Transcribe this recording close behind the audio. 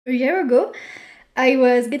A year ago, I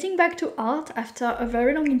was getting back to art after a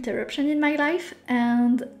very long interruption in my life,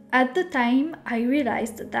 and at the time I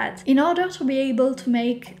realized that in order to be able to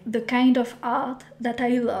make the kind of art that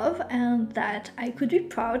I love and that I could be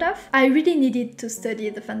proud of, I really needed to study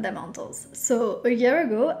the fundamentals. So a year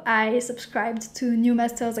ago, I subscribed to New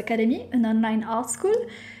Masters Academy, an online art school,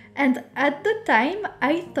 and at the time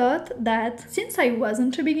I thought that since I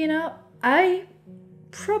wasn't a beginner, I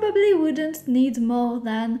probably wouldn't need more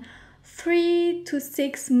than 3 to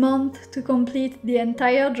 6 months to complete the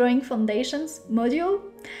entire Drawing Foundations module,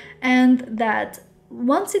 and that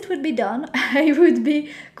once it would be done, I would be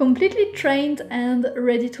completely trained and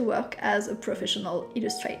ready to work as a professional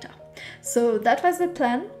illustrator. So that was the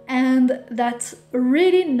plan, and that's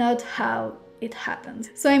really not how it happened.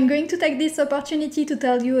 So I'm going to take this opportunity to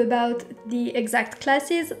tell you about the exact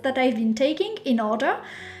classes that I've been taking in order,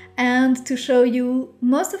 and to show you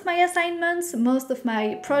most of my assignments, most of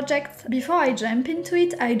my projects. Before I jump into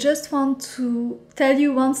it, I just want to tell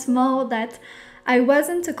you once more that I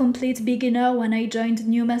wasn't a complete beginner when I joined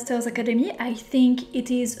New Masters Academy. I think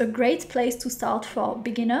it is a great place to start for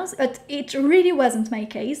beginners, but it really wasn't my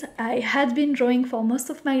case. I had been drawing for most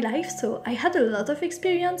of my life, so I had a lot of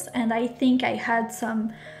experience, and I think I had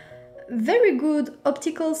some very good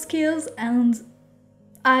optical skills and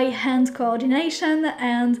eye-hand coordination,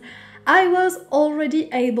 and I was already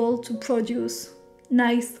able to produce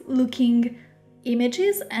nice looking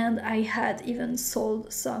images, and I had even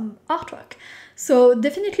sold some artwork. So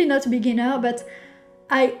definitely not a beginner, but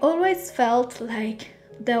I always felt like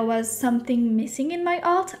there was something missing in my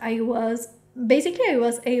art. I was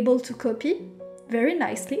able to copy very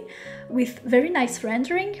nicely with very nice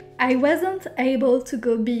rendering. I wasn't able to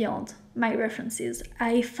go beyond my references.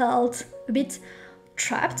 I felt a bit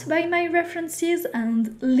trapped by my references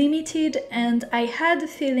and limited, and I had a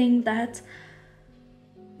feeling that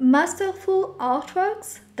masterful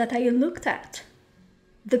artworks that I looked at,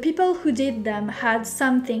 the people who did them had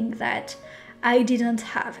something that I didn't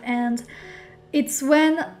have, and it's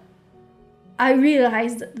when I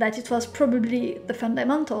realized that it was probably the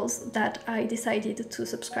fundamentals that I decided to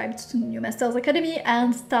subscribe to New Masters Academy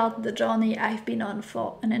and start the journey I've been on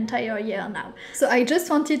for an entire year now. So I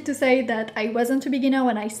just wanted to say that I wasn't a beginner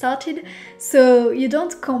when I started, so you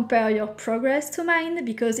don't compare your progress to mine,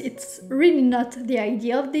 because it's really not the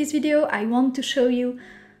idea of this video. I want to show you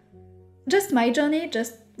just my journey,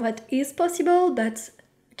 just what is possible, but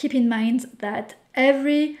keep in mind that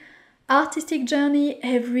every artistic journey,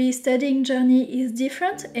 every studying journey is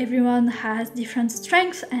different. Everyone has different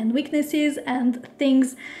strengths and weaknesses and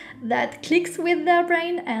things that clicks with their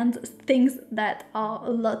brain and things that are a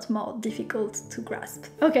lot more difficult to grasp.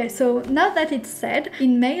 Okay, so now that it's said,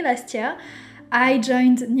 in May last year, I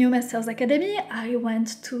joined New Masters Academy. I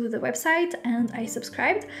went to the website and I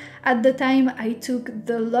subscribed. At the time, I took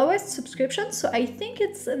the lowest subscription, so I think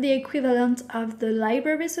it's the equivalent of the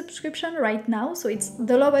library subscription right now, so it's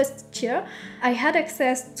the lowest tier. I had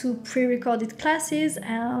access to pre-recorded classes,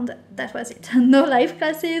 and that was it. No live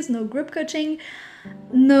classes, no group coaching,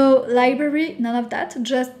 no library, none of that,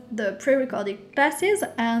 just the pre-recorded classes.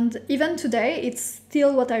 And even today, it's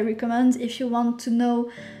still what I recommend if you want to know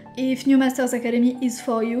if New Masters Academy is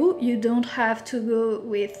for you. You don't have to go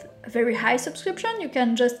with a very high subscription. You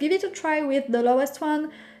can just give it a try with the lowest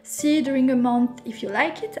one, see during a month if you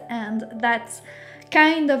like it, and that's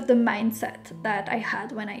kind of the mindset that I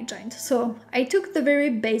had when I joined. So I took the very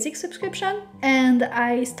basic subscription and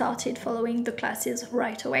I started following the classes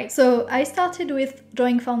right away. So I started with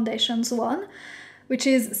Drawing Foundations 1, which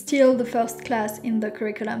is still the first class in the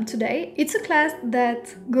curriculum today. It's a class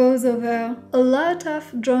that goes over a lot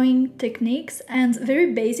of drawing techniques and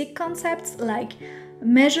very basic concepts like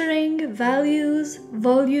measuring, values,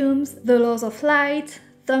 volumes, the laws of light,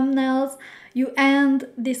 thumbnails. You end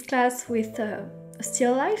this class with a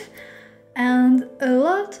still life, and a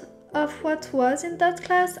lot of what was in that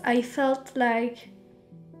class I felt like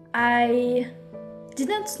I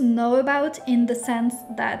didn't know about, in the sense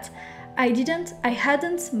that I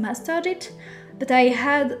hadn't mastered it, but I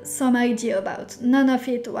had some idea about. None of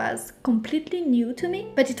it was completely new to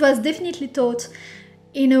me, but it was definitely taught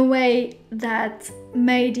in a way that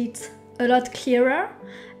made it a lot clearer,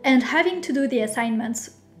 and having to do the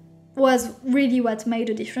assignments was really what made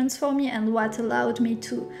a difference for me and what allowed me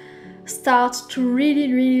to start to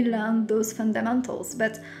really learn those fundamentals.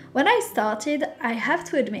 But when I started, I have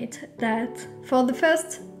to admit that for the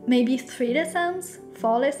first maybe 4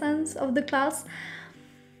 lessons of the class,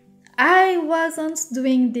 I wasn't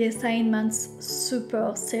doing the assignments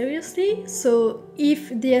super seriously. So if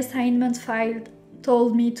the assignment file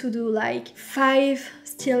told me to do like 5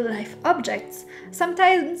 still life objects.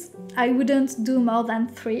 Sometimes I wouldn't do more than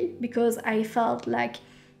 3 because I felt like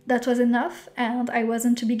that was enough and I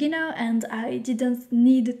wasn't a beginner and I didn't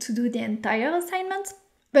need to do the entire assignment.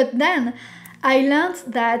 But then I learned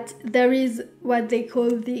that there is what they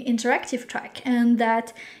call the interactive track, and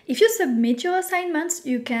that if you submit your assignments,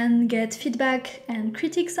 you can get feedback and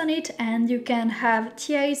critiques on it, and you can have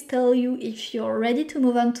TAs tell you if you're ready to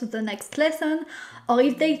move on to the next lesson, or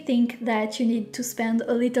if they think that you need to spend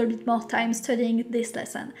a little bit more time studying this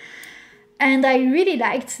lesson. And I really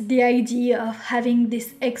liked the idea of having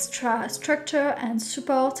this extra structure and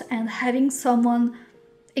support and having someone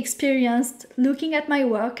experienced looking at my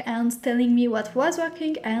work and telling me what was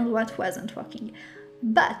working and what wasn't working.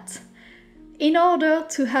 But in order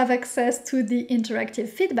to have access to the interactive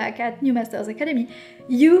feedback at New Masters Academy,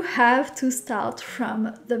 you have to start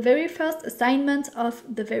from the very first assignment of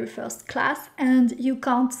the very first class, and you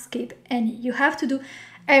can't skip any. You have to do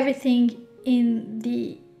everything in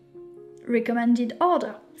the recommended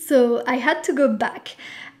order. So I had to go back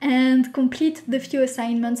and complete the few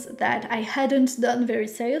assignments that I hadn't done very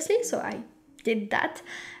seriously, so I did that.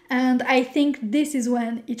 And I think this is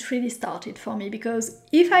when it really started for me, because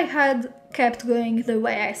if I had kept going the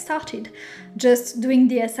way I started, just doing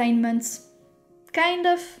the assignments kind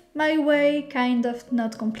of my way, kind of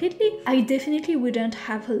not completely, I definitely wouldn't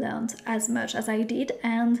have learned as much as I did,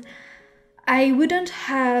 and I wouldn't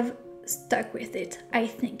have stuck with it. I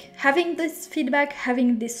think having this feedback,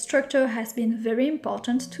 having this structure has been very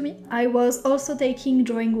important to me. I was also taking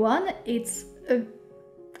Drawing 1. It's a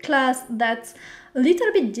class that's a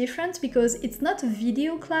little bit different because it's not a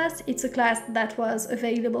video class, it's a class that was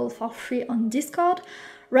available for free on Discord.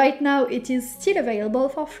 Right now it is still available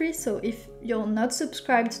for free, so if you're not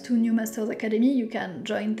subscribed to New Masters Academy, you can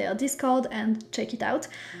join their Discord and check it out.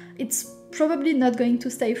 It's probably not going to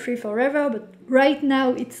stay free forever, but right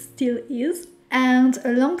now it still is. And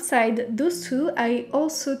alongside those two, I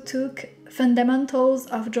also took Fundamentals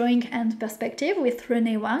of Drawing and Perspective with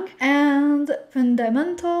Renae Wang and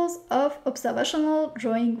Fundamentals of Observational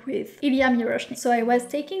Drawing with Iliya Mirochnik. So I was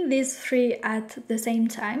taking these 3 at the same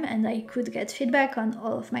time, and I could get feedback on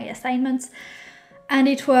all of my assignments. And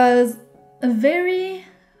it was a very,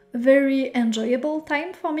 very enjoyable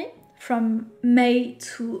time for me from May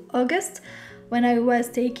to August, when I was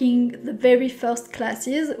taking the very first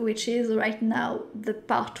classes, which is right now the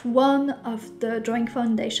part 1 of the Drawing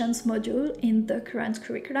Foundations module in the current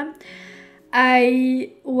curriculum.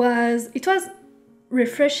 It was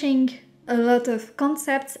refreshing, a lot of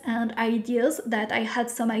concepts and ideas that I had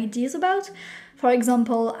some ideas about. For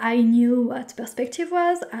example, I knew what perspective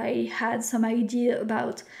was, I had some idea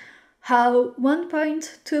about how 1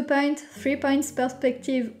 point, 2 point, 3 points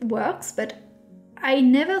perspective works, but I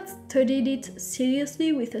never studied it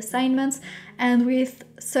seriously with assignments and with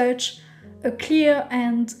such a clear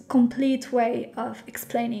and complete way of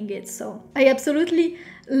explaining it. So I absolutely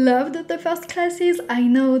loved the first classes. I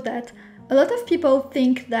know that a lot of people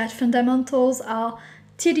think that fundamentals are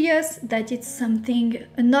tedious, that it's something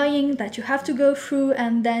annoying that you have to go through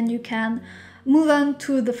and then you can move on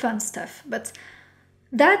to the fun stuff. But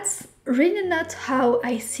that's really not how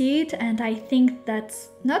I see it, and I think that's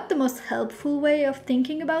not the most helpful way of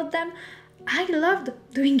thinking about them. I loved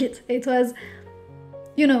doing it. It was,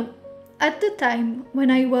 at the time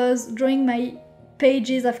when I was drawing my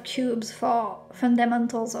pages of cubes for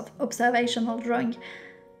Fundamentals of Observational Drawing,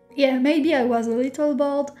 yeah, maybe I was a little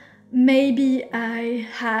bored, maybe I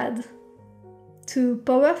had to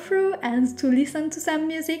power through and to listen to some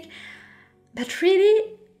music, but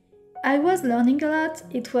really, I was learning a lot.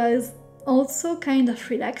 It was also kind of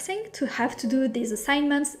relaxing to have to do these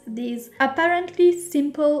assignments, these apparently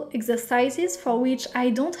simple exercises for which I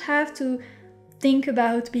don't have to think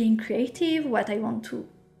about being creative, what I want to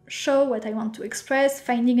show, what I want to express,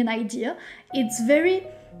 finding an idea. It's very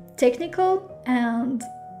technical, and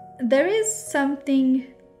there is something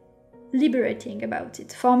liberating about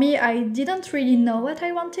it. For me, I didn't really know what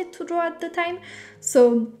I wanted to draw at the time,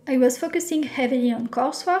 so I was focusing heavily on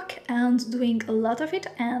coursework and doing a lot of it,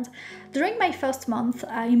 and during my first month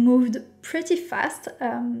I moved pretty fast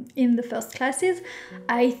in the first classes.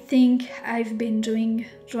 I think I've been doing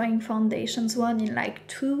Drawing Foundations 1 in like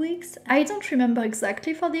 2 weeks. I don't remember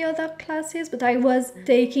exactly for the other classes, but I was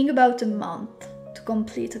taking about a month to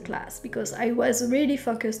complete a class because I was really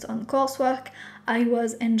focused on coursework. I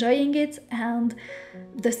was enjoying it, and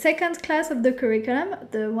the second class of the curriculum,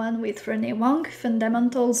 the one with Renae Wang,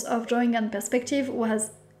 Fundamentals of Drawing and Perspective, was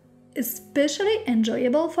especially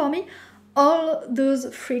enjoyable for me. All those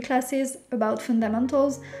 3 classes about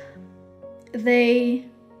fundamentals, they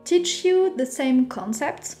teach you the same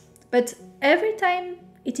concepts, but every time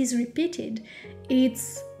it is repeated,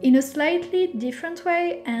 it's in a slightly different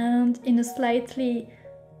way and in a slightly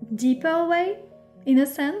deeper way, in a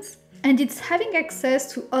sense. And it's having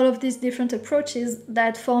access to all of these different approaches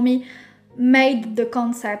that for me made the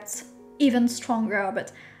concepts even stronger.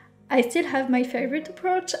 But I still have my favorite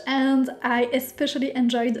approach, and I especially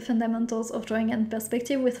enjoyed the fundamentals of drawing and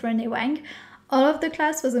perspective with Renae Wang. All of the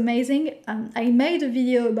class was amazing. I made a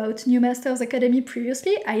video about New Masters Academy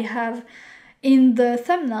previously. I have in the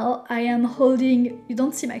thumbnail, I am holding, you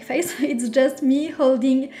don't see my face, it's just me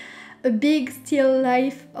holding a big still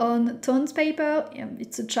life on toned paper.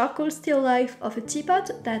 It's a charcoal still life of a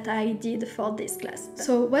teapot that I did for this class.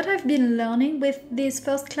 So what I've been learning with these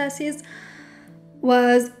first classes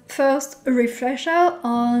was first a refresher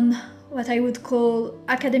on what I would call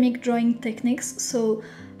academic drawing techniques. So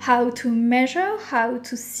how to measure, how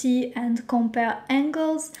to see and compare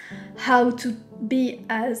angles, how to be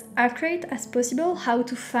as accurate as possible, how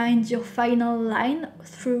to find your final line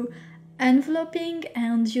through enveloping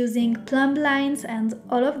and using plumb lines and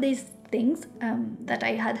all of these things that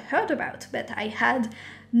I had heard about, but I had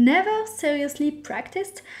never seriously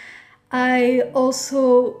practiced. I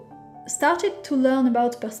also started to learn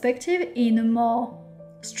about perspective in a more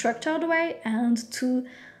structured way and to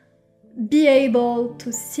be able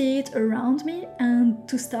to see it around me and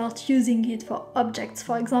to start using it for objects.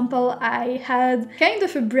 For example, I had kind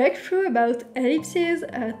of a breakthrough about ellipses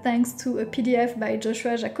thanks to a PDF by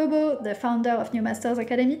Joshua Jacobo, the founder of New Masters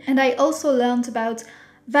Academy. And I also learned about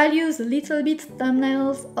values a little bit,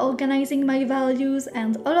 thumbnails, organizing my values,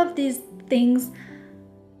 and all of these things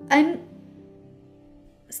I'm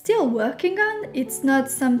still working on. It's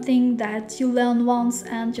not something that you learn once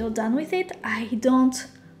and you're done with it. I don't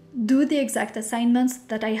do the exact assignments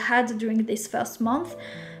that I had during this first month,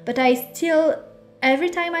 but I still, every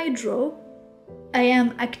time I draw, I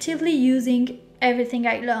am actively using everything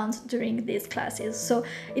I learned during these classes. So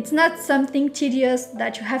it's not something tedious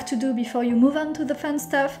that you have to do before you move on to the fun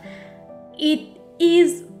stuff. It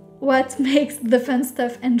is what makes the fun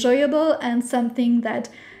stuff enjoyable and something that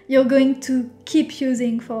you're going to keep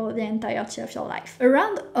using for the entirety of your life.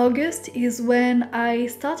 Around August is when I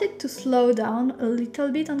started to slow down a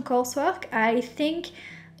little bit on coursework. I think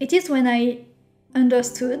it is when I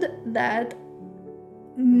understood that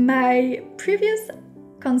my previous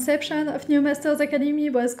conception of New Masters Academy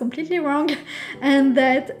was completely wrong and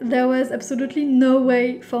that there was absolutely no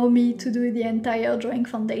way for me to do the entire Drawing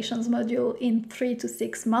Foundations module in 3 to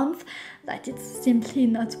 6 months, that it's simply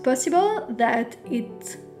not possible, that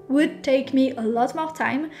it would take me a lot more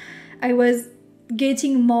time. I was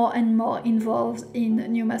getting more and more involved in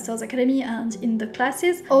New Masters Academy and in the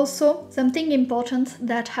classes. Also, something important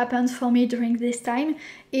that happened for me during this time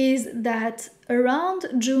is that around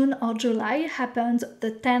June or July happened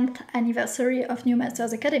the 10th anniversary of New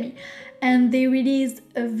Masters Academy, and they released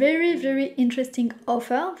a very, very interesting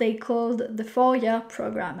offer they called the 4-year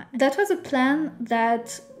program. That was a plan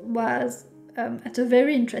that was at a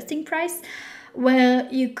very interesting price, where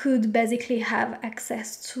you could basically have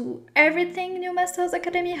access to everything New Masters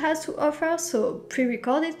Academy has to offer, so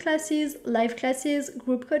pre-recorded classes, live classes,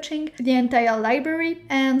 group coaching, the entire library,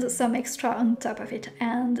 and some extra on top of it.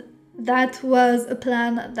 And that was a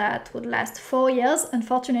plan that would last 4 years.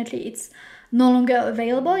 Unfortunately, it's no longer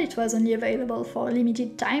available. It was only available for a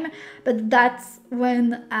limited time, but that's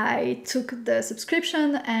when I took the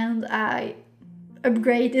subscription and I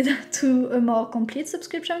upgraded to a more complete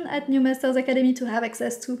subscription at New Masters Academy to have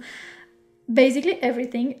access to basically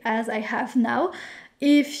everything as I have now.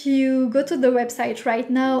 If you go to the website right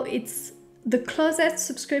now, it's the closest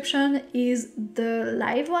subscription is the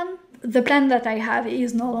live one. The plan that I have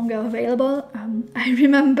is no longer available. I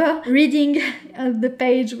remember reading the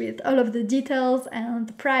page with all of the details and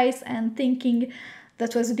the price and thinking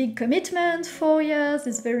that was a big commitment. 4 years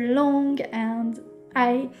is very long, and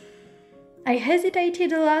I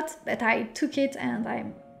hesitated a lot, but I took it and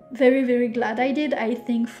I'm very, very glad I did. I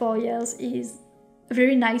think 4 years is a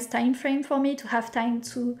very nice time frame for me to have time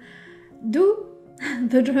to do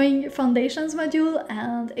the Drawing Foundations module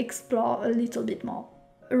and explore a little bit more.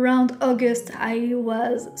 Around August, I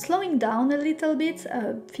was slowing down a little bit,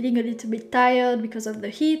 feeling a little bit tired because of the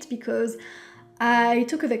heat, because I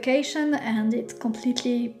took a vacation and it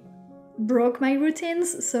completely broke my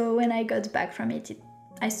routines. So when I got back from it,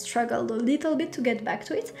 I struggled a little bit to get back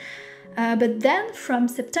to it. But then from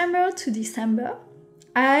September to December,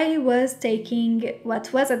 I was taking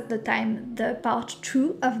what was at the time the part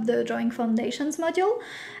 2 of the Drawing Foundations module.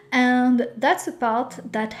 And that's a part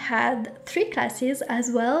that had 3 classes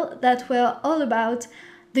as well that were all about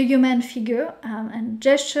the human figure and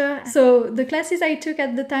gesture. So the classes I took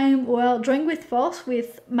at the time were Drawing with Force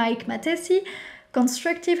with Mike Mattesi,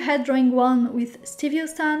 Constructive Head Drawing 1 with Steve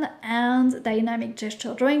Huston, and Dynamic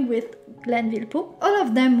Gesture Drawing with Vilppu. All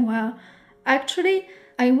of them were actually,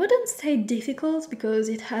 I wouldn't say difficult because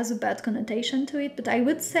it has a bad connotation to it, but I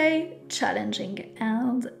would say challenging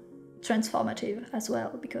and transformative as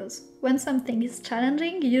well, because when something is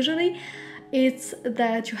challenging, usually it's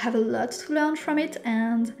that you have a lot to learn from it,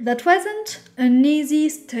 and that wasn't an easy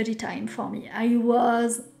study time for me. I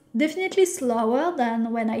was definitely slower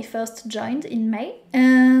than when I first joined in May,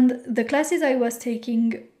 and the classes I was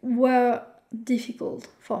taking were difficult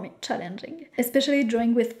for me, challenging, especially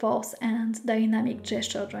Drawing with Force and Dynamic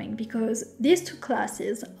Gesture Drawing, because these two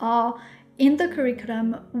classes are in the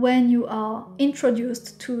curriculum when you are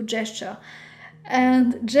introduced to gesture.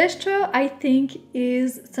 And gesture, I think,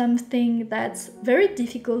 is something that's very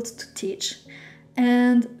difficult to teach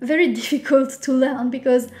and very difficult to learn,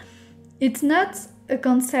 because it's not a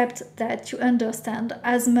concept that you understand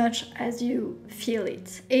as much as you feel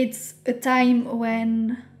it. It's a time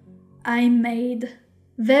when I made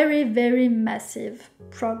very, very massive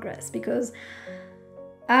progress, because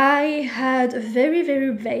I had a very, very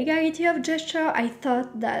vague idea of gesture. I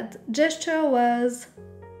thought that gesture was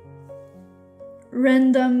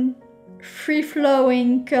random,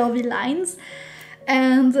 free-flowing, curvy lines.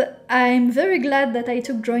 And I'm very glad that I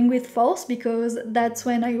took Drawing with Force, because that's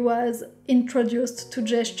when I was introduced to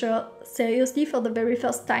gesture seriously for the very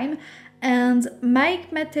first time. And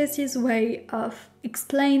Mike Mattesi's way of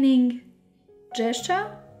explaining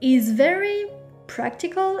gesture is very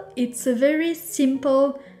practical. It's a very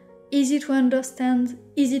simple, easy to understand,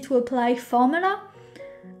 easy to apply formula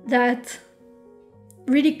that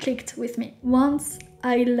really clicked with me. Once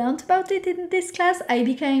I learned about it in this class, I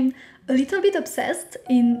became a little bit obsessed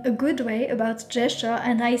in a good way about gesture,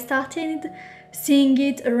 and I started seeing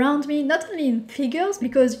it around me, not only in figures,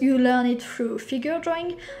 because you learn it through figure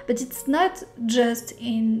drawing, but it's not just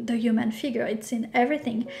in the human figure, it's in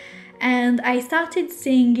everything. And I started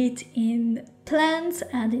seeing it in plants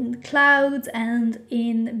and in clouds and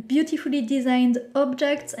in beautifully designed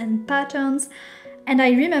objects and patterns. And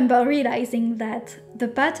I remember realizing that the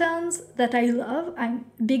patterns that I love, I'm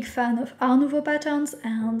a big fan of Art Nouveau patterns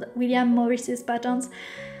and William Morris's patterns,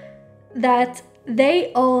 that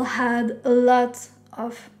they all had a lot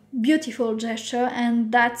of beautiful gesture,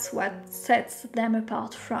 and that's what sets them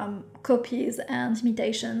apart from copies and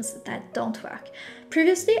imitations that don't work.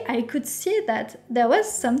 Previously, I could see that there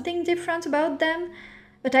was something different about them,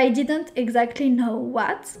 but I didn't exactly know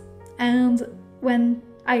what. And when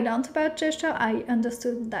I learned about gesture, I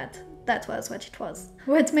understood that that was what it was.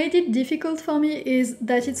 What made it difficult for me is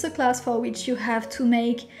that it's a class for which you have to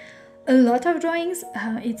make a lot of drawings.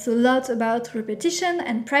 It's a lot about repetition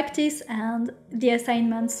and practice, and the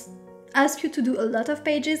assignments ask you to do a lot of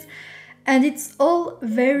pages, and it's all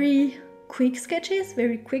very quick sketches,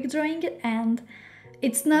 very quick drawing, and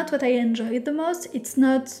it's not what I enjoyed the most. It's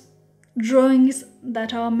not drawings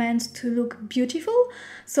that are meant to look beautiful,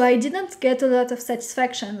 so I didn't get a lot of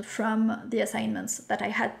satisfaction from the assignments that I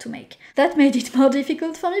had to make. That made it more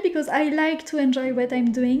difficult for me, because I like to enjoy what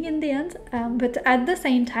I'm doing in the end, but at the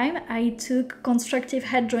same time I took Constructive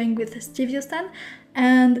Head Drawing with Steve Huston,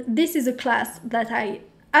 and this is a class that I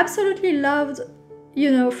absolutely loved,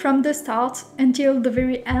 from the start until the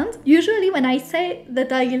very end. Usually when I say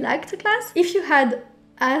that I liked a class, if you had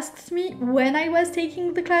asked me when I was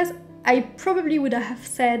taking the class, I probably would have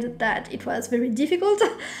said that it was very difficult,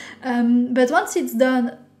 but once it's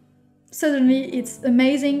done, suddenly it's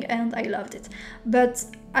amazing and I loved it. But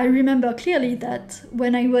I remember clearly that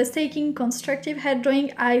when I was taking Constructive Head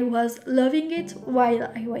Drawing, I was loving it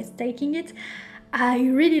while I was taking it. I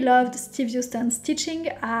really loved Steve Huston's teaching.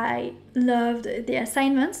 I loved the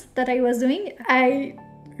assignments that I was doing. I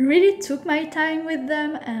really took my time with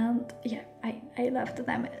them, and yeah, I loved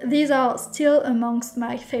them. These are still amongst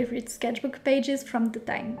my favorite sketchbook pages from the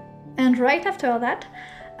time. And right after that,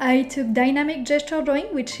 I took Dynamic Gesture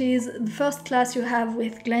Drawing, which is the first class you have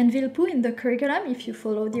with Vilppu in the curriculum if you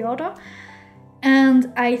follow the order.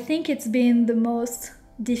 And I think it's been the most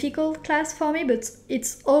difficult class for me, but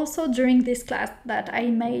it's also during this class that I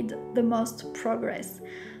made the most progress.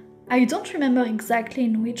 I don't remember exactly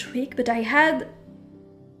in which week, but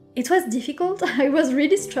it was difficult. I was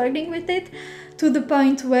really struggling with it, to the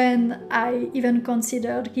point when I even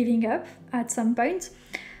considered giving up at some point.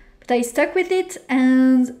 But I stuck with it,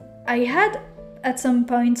 and I had at some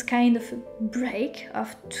point kind of a break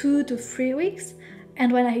of 2 to 3 weeks,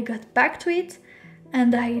 and when I got back to it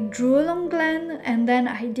and I drew a long line and then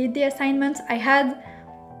I did the assignments, I had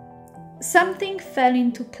something fell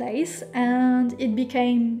into place and it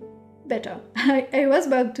became better. I was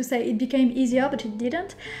about to say it became easier, but it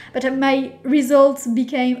didn't. But my results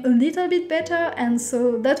became a little bit better, and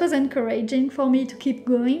so that was encouraging for me to keep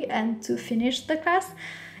going and to finish the class.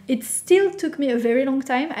 It still took me a very long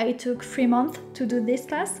time. I took 3 months to do this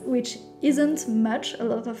class, which isn't much. A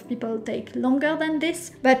lot of people take longer than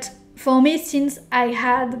this. But for me, since I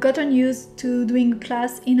had gotten used to doing a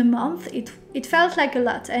class in a month, it felt like a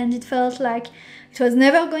lot, and it felt like it was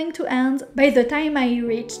never going to end. By the time I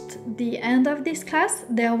reached the end of this class,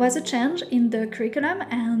 there was a change in the curriculum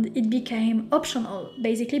and it became optional,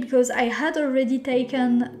 basically because I had already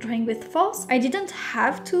taken drawing with force. I didn't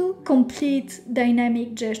have to complete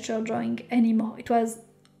dynamic gesture drawing anymore. It was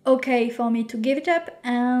okay for me to give it up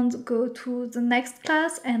and go to the next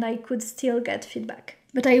class, and I could still get feedback.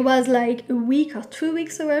 But I was like a week or 2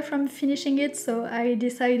 weeks away from finishing it, so I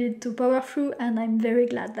decided to power through, and I'm very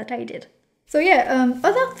glad that I did. So yeah,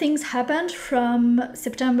 other things happened from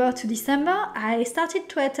September to December. I started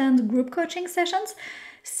to attend group coaching sessions.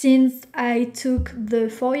 Since I took the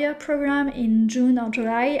 4-year program in June or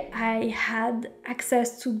July, I had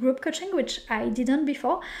access to group coaching, which I didn't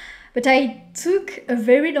before. But I took a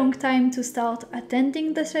very long time to start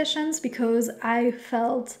attending the sessions because I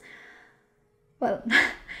felt, well,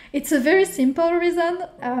 it's a very simple reason.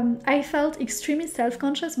 I felt extremely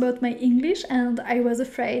self-conscious about my English, and I was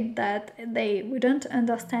afraid that they wouldn't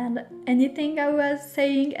understand anything I was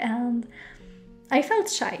saying, and I felt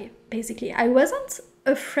shy, basically. I wasn't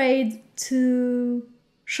afraid to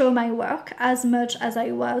show my work as much as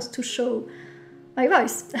I was to show my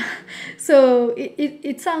voice. So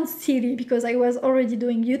it sounds silly because I was already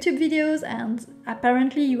doing YouTube videos and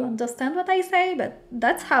apparently you understand what I say, but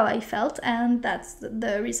that's how I felt, and that's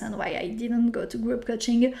the reason why I didn't go to group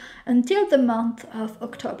coaching until the month of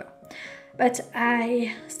October. But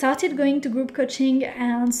I started going to group coaching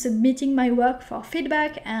and submitting my work for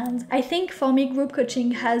feedback, and I think for me group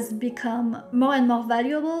coaching has become more and more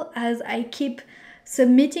valuable as I keep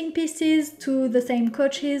submitting pieces to the same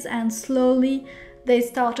coaches, and slowly they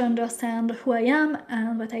start to understand who I am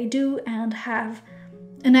and what I do and have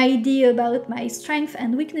an idea about my strengths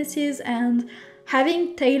and weaknesses, and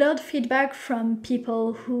having tailored feedback from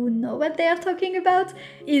people who know what they are talking about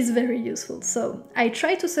is very useful. So I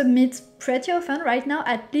try to submit pretty often right now,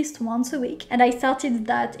 at least once a week, and I started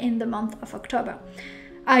that in the month of October.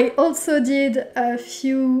 I also did a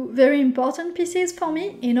few very important pieces for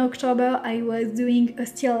me. In October, I was doing a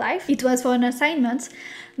still life. It was for an assignment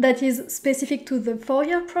that is specific to the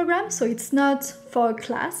 4-year program, so it's not for a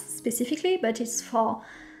class specifically, but it's for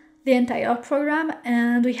the entire program.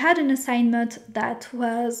 And we had an assignment that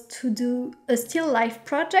was to do a still life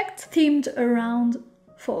project themed around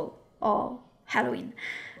fall or Halloween.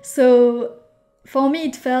 So for me,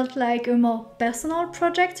 it felt like a more personal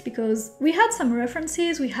project because we had some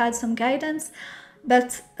references, we had some guidance,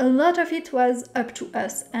 but a lot of it was up to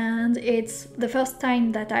us. And it's the first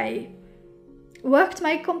time that I worked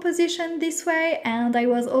my composition this way, and I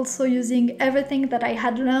was also using everything that I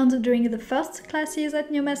had learned during the first classes at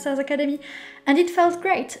New Masters Academy, and it felt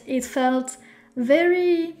great. It felt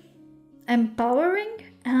very empowering,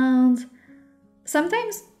 and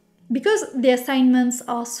sometimes because the assignments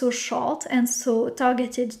are so short and so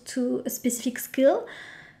targeted to a specific skill,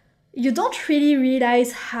 you don't really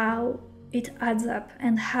realize how it adds up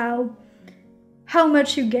and how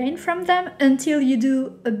much you gain from them until you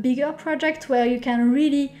do a bigger project where you can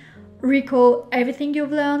really recall everything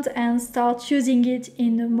you've learned and start using it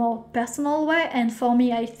in a more personal way. And for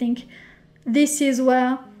me, I think this is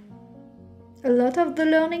where a lot of the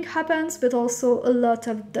learning happens, but also a lot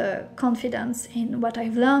of the confidence in what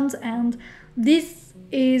I've learned. And this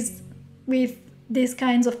is with these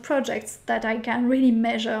kinds of projects that I can really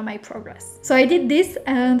measure my progress. So I did this,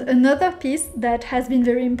 and another piece that has been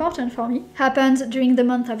very important for me happened during the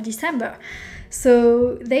month of December.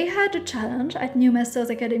 So they had a challenge at New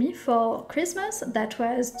Masters Academy for Christmas that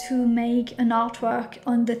was to make an artwork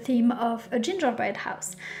on the theme of a gingerbread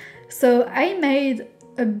house. So I made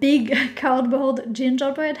a big cardboard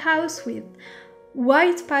gingerbread house with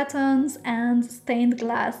white patterns and stained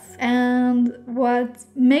glass. And what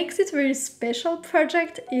makes it a very special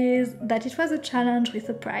project is that it was a challenge with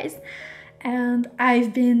a prize. And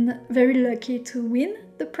I've been very lucky to win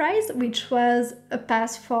the prize, which was a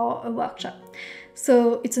pass for a workshop.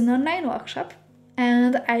 So it's an online workshop,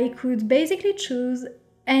 and I could basically choose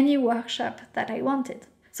any workshop that I wanted.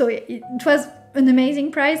 So it was an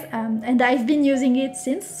amazing prize, and I've been using it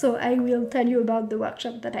since, so I will tell you about the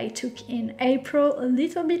workshop that I took in April a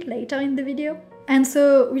little bit later in the video. And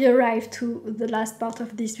so we arrived to the last part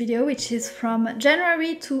of this video, which is from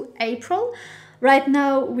January to April. Right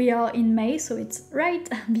now we are in May, so it's right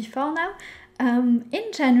before now.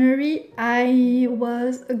 In January I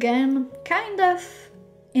was again kind of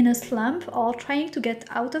in a slump, or trying to get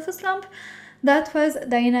out of a slump. That was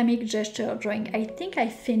dynamic gesture drawing. I think I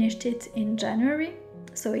finished it in January,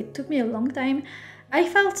 so it took me a long time. I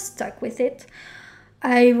felt stuck with it.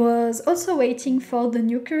 I was also waiting for the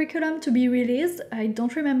new curriculum to be released. I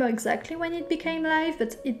don't remember exactly when it became live,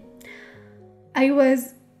 but I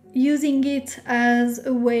was using it as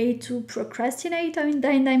a way to procrastinate on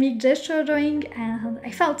dynamic gesture drawing, and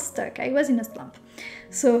I felt stuck. I was in a slump.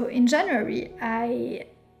 So in January, I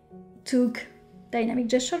took dynamic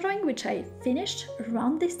gesture drawing, which I finished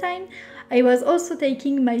around this time. I was also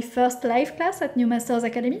taking my first live class at New Masters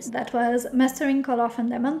Academy. That was Mastering Color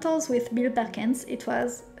Fundamentals with Bill Perkins. It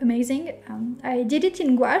was amazing. I did it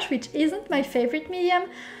in gouache, which isn't my favorite medium,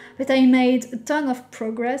 but I made a ton of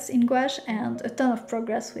progress in gouache and a ton of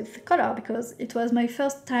progress with color, because it was my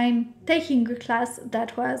first time taking a class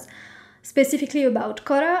that was specifically about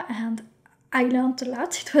color, and I learned a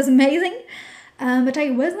lot. It was amazing, but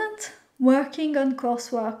I wasn't working on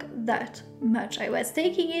coursework that much. I was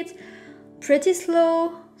taking it pretty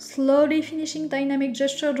slowly finishing dynamic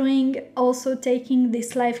gesture drawing, also taking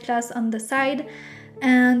this live class on the side.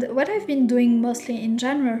 And what I've been doing mostly in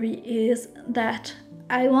January is that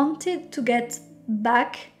I wanted to get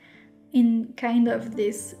back in kind of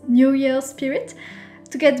this New Year spirit,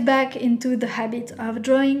 to get back into the habit of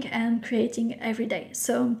drawing and creating every day.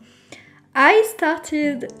 So I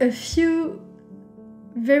started a few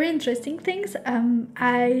very interesting things.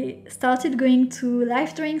 I started going to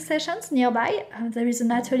live drawing sessions nearby. There is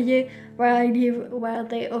an atelier where I live where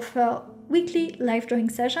they offer weekly live drawing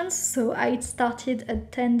sessions, so I started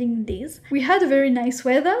attending these. We had very nice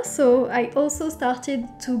weather, so I also started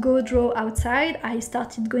to go draw outside. I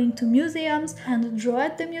started going to museums and draw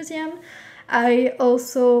at the museum. I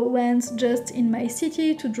also went just in my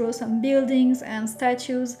city to draw some buildings and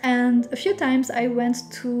statues, and a few times I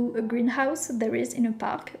went to a greenhouse there is in a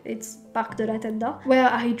park. It's Parc de la Tête d'Or, where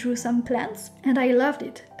I drew some plants, and I loved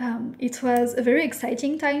it. It was a very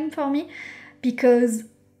exciting time for me, because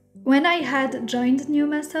when I had joined New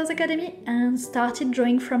Masters Academy and started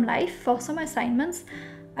drawing from life for some assignments,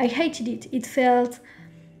 I hated it. It felt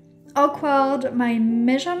awkward, my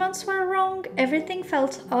measurements were wrong, everything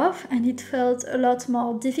felt off, and it felt a lot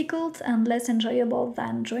more difficult and less enjoyable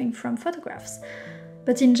than drawing from photographs.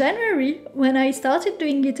 But in January, when I started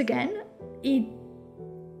doing it again, it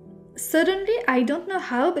suddenly, I don't know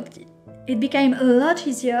how, but it became a lot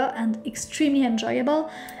easier and extremely enjoyable,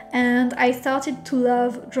 and I started to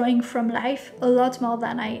love drawing from life a lot more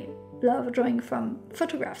than I love drawing from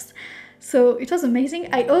photographs. So it was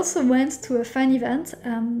amazing. I also went to a fun event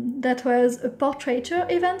that was a portraiture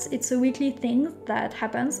event. It's a weekly thing that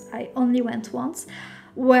happens. I only went once,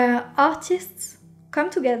 where artists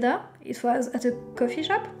come together. It was at a coffee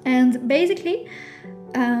shop, and basically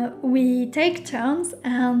we take turns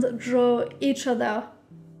and draw each other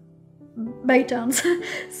by turns.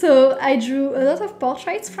 So I drew a lot of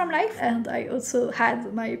portraits from life, and I also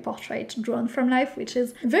had my portrait drawn from life, which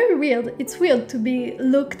is very weird. It's weird to be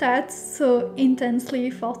looked at so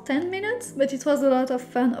intensely for 10 minutes, but it was a lot of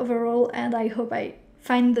fun overall, and I hope I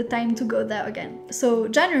find the time to go there again. So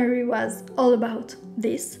January was all about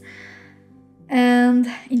this, and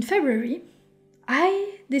in February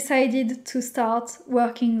I decided to start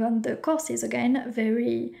working on the courses again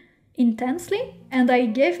very intensely, and I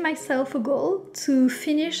gave myself a goal to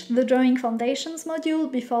finish the Drawing Foundations module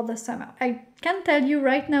before the summer. I can tell you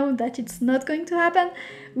right now that it's not going to happen.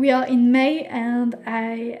 We are in May, and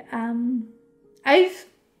I've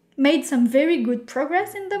made some very good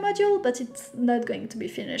progress in the module, but it's not going to be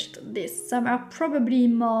finished this summer, probably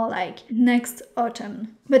more like next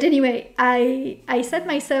autumn. But anyway, I set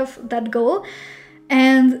myself that goal,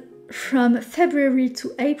 and from February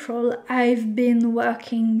to April I've been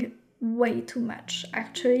working way too much,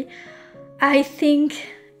 actually. I think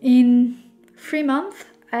in 3 months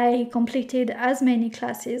I completed as many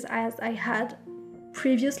classes as I had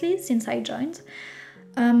previously since I joined.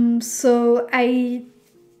 So I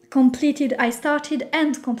started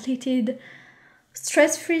and completed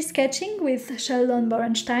Stress-Free Sketching with Sheldon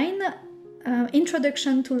Borenstein,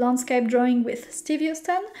 Introduction to Landscape Drawing with Steve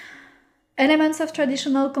Huston, Elements of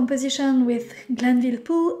Traditional Composition with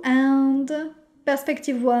Vilppu, and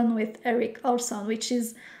Perspective 1 with Erik Olson, which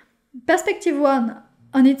is... Perspective 1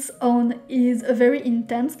 on its own is a very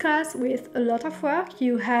intense class with a lot of work.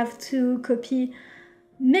 You have to copy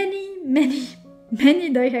many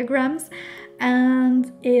diagrams,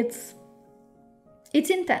 and it's it's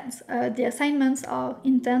intense. The assignments are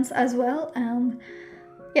intense as well, and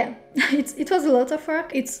yeah, it was a lot of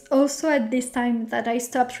work. It's also at this time that I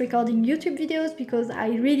stopped recording YouTube videos because I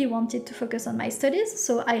really wanted to focus on my studies.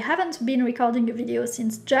 So I haven't been recording a video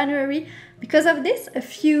since January because of this. A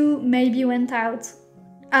few maybe went out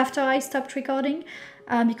after I stopped recording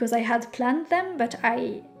because I had planned them, but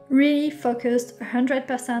I really focused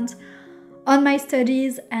 100% on my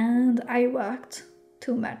studies and I worked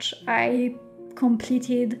too much. I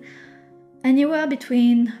completed anywhere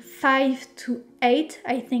between 5 to 8.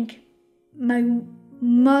 I think my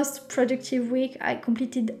most productive week, I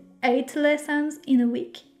completed 8 lessons in a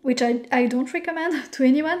week, which I don't recommend to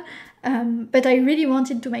anyone. But I really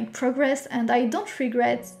wanted to make progress and I don't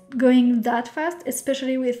regret going that fast,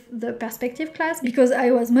 especially with the perspective class, because I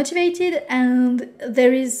was motivated and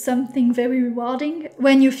there is something very rewarding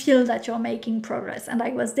when you feel that you're making progress. And I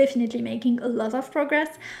was definitely making a lot of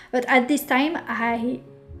progress. But at this time, I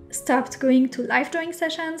stopped going to live drawing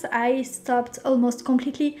sessions. I stopped almost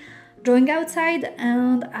completely drawing outside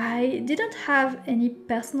and I didn't have any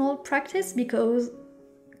personal practice because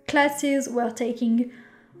classes were taking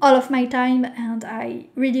all of my time and I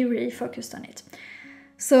really focused on it.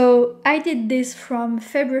 So I did this from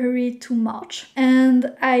February to March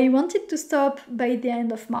and I wanted to stop by the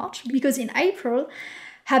end of March because in April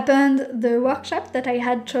happened the workshop that I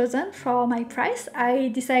had chosen for my prize. I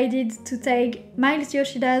decided to take Miles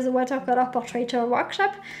Yoshida's Watercolor Portraiture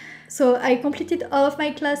workshop. So I completed all of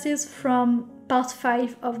my classes from part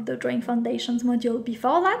 5 of the Drawing Foundations module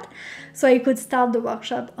before that, so I could start the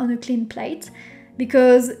workshop on a clean plate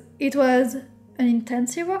because it was an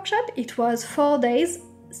intensive workshop. It was 4 days,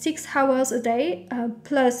 6 hours a day,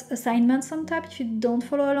 plus assignments on top if you don't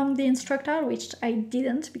follow along the instructor, which I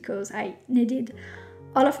didn't because I needed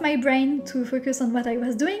all of my brain to focus on what I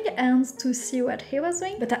was doing and to see what he was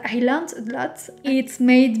doing. But I learned a lot. It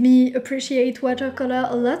made me appreciate watercolor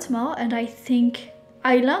a lot more, and I think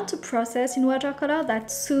I learned a process in watercolor that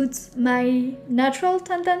suits my natural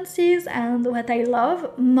tendencies and what I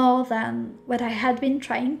love more than what I had been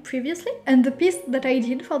trying previously. And the piece that I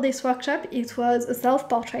did for this workshop, it was a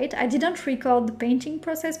self-portrait. I didn't record the painting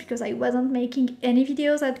process because I wasn't making any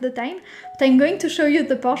videos at the time, but I'm going to show you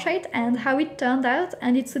the portrait and how it turned out,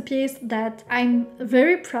 and it's a piece that I'm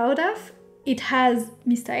very proud of. It has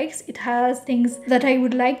mistakes, it has things that I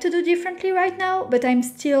would like to do differently right now, but I'm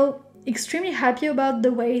still extremely happy about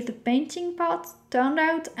the way the painting part turned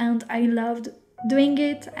out and I loved doing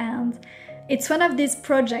it. And it's one of these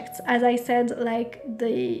projects, as I said, like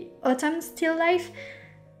the Autumn Still Life,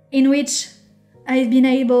 in which I've been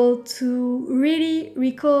able to really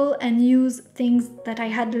recall and use things that I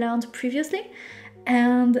had learned previously,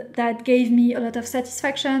 and that gave me a lot of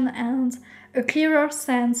satisfaction and a clearer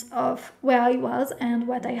sense of where I was and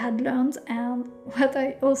what I had learned and what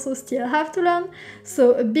I also still have to learn.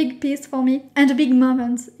 So a big piece for me and a big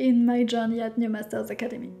moment in my journey at New Masters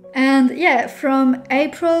Academy. And yeah, from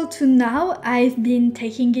April to now, I've been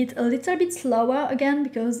taking it a little bit slower again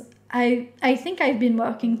because I think I've been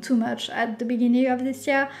working too much at the beginning of this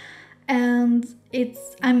year, and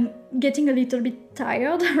I'm getting a little bit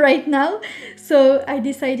tired right now. So I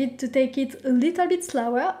decided to take it a little bit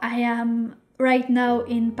slower. I am right now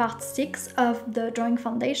in part 6 of the Drawing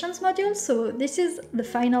Foundations module, so this is the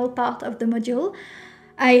final part of the module.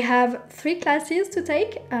 I have 3 classes to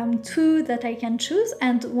take, 2 that I can choose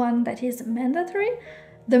and 1 that is mandatory.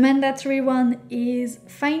 The mandatory one is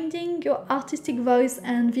Finding Your Artistic Voice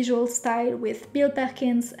and Visual Style with Bill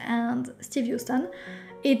Perkins and Steve Huston.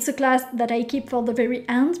 It's a class that I keep for the very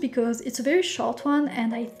end because it's a very short one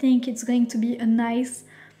and I think it's going to be a nice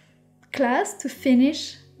class to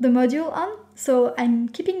finish the module on. So I'm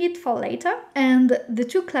keeping it for later. And the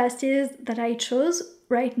 2 classes that I chose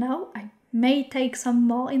right now, I may take some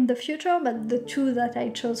more in the future, but the 2 that I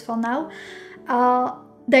chose for now are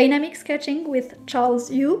Dynamic Sketching with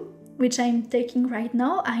Charles Yu, which I'm taking right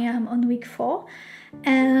now. I am on week 4.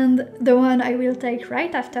 And the one I will take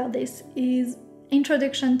right after this is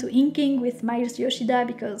Introduction to Inking with Miles Yoshida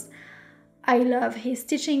because I love his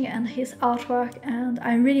teaching and his artwork and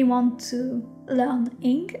I really want to learn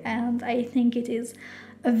ink, and I think it is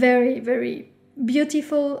a very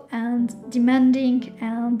beautiful and demanding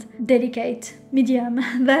and delicate medium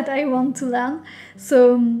that I want to learn.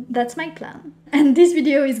 So that's my plan. And this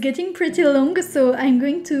video is getting pretty long, so I'm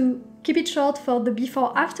going to keep it short for the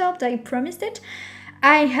before-after, but I promised it.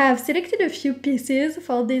 I have selected a few pieces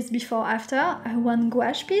for this before-after, 1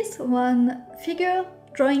 gouache piece, 1 figure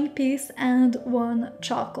drawing piece and 1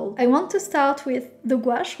 charcoal. I want to start with the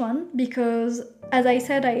gouache one because as I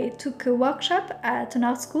said, I took a workshop at an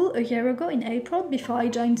art school a year ago in April before I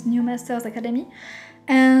joined New Masters Academy.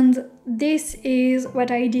 And this is what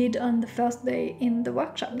I did on the first day in the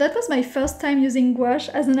workshop. That was my first time using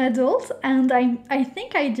gouache as an adult, and I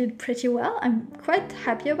think I did pretty well. I'm quite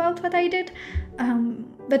happy about what I did,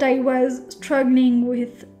 but I was struggling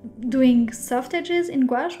with doing soft edges in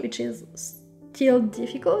gouache, which is still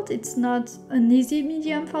difficult. It's not an easy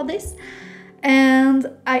medium for this,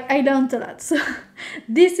 and I learned a lot. So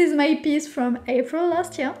this is my piece from April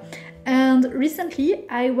last year. And recently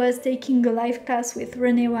I was taking a live class with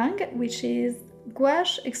Renae Wang, which is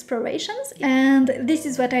gouache explorations, and this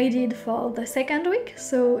is what I did for the second week.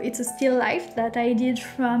 So it's a still life that I did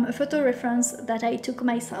from a photo reference that I took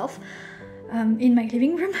myself in my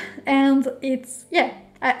living room, and it's, yeah,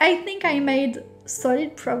 I think I made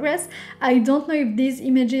solid progress. I don't know if these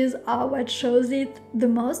images are what shows it the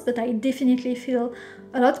most, but I definitely feel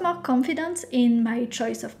a lot more confident in my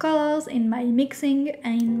choice of colors, in my mixing,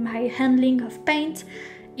 in my handling of paint,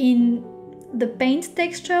 in the paint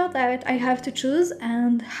texture that I have to choose,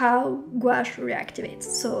 and how gouache reactivates.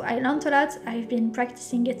 So I learned a lot. I've been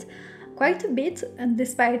practicing it quite a bit, and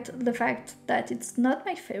despite the fact that it's not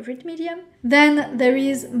my favorite medium. Then there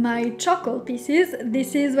is my charcoal pieces.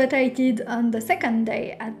 This is what I did on the second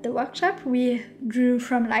day at the workshop. We drew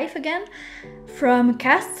from life again, from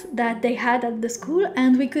casts that they had at the school,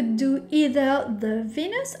 and we could do either the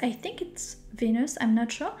Venus, I think it's Venus, I'm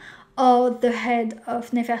not sure, or the head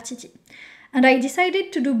of Nefertiti. And I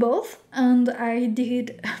decided to do both, and I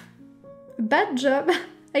did a bad job,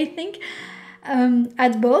 I think,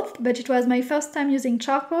 at both, but it was my first time using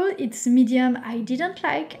charcoal. It's a medium I didn't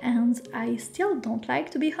like, and I still don't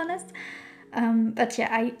like, to be honest. But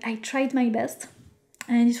yeah, I tried my best,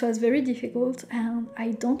 and it was very difficult, and I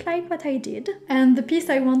don't like what I did. And the piece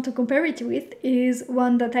I want to compare it with is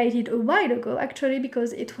one that I did a while ago, actually,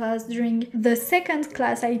 because it was during the second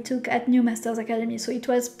class I took at New Masters Academy, so it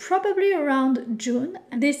was probably around June.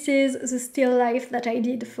 This is the still life that I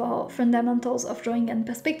did for Fundamentals of Drawing and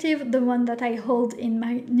Perspective, the one that I hold in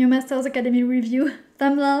my New Masters Academy review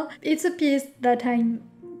thumbnail. It's a piece that I'm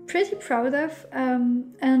pretty proud of,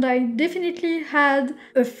 and I definitely had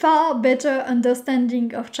a far better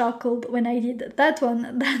understanding of charcoal when I did that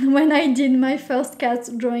one than when I did my first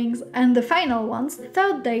cast drawings and the final ones. The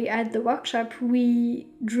third day at the workshop we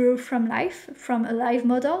drew from life, from a live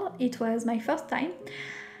model. It was my first time,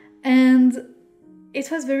 and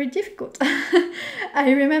it was very difficult.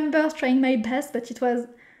 I remember trying my best, but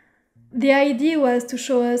the idea was to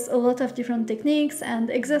show us a lot of different techniques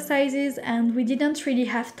and exercises, and we didn't really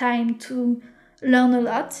have time to learn a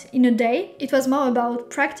lot in a day. It was more about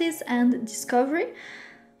practice and discovery,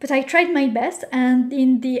 but I tried my best, and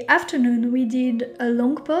in the afternoon we did a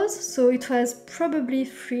long pause, so it was probably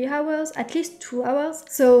 3 hours, at least 2 hours.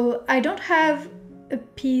 So I don't have a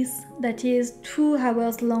piece that is 2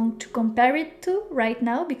 hours long to compare it to right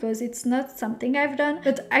now, because it's not something I've done,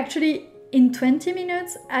 but actually in 20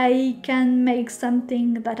 minutes I can make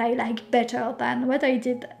something that I like better than what I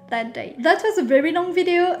did that day. That was a very long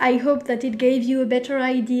video. I hope that it gave you a better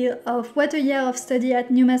idea of what a year of study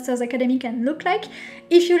at New Masters Academy can look like.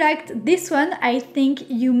 If you liked this one, I think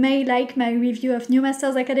you may like my review of New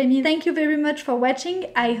Masters Academy. Thank you very much for watching.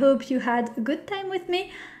 I hope you had a good time with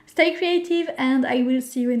me. Stay creative, and I will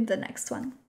see you in the next one.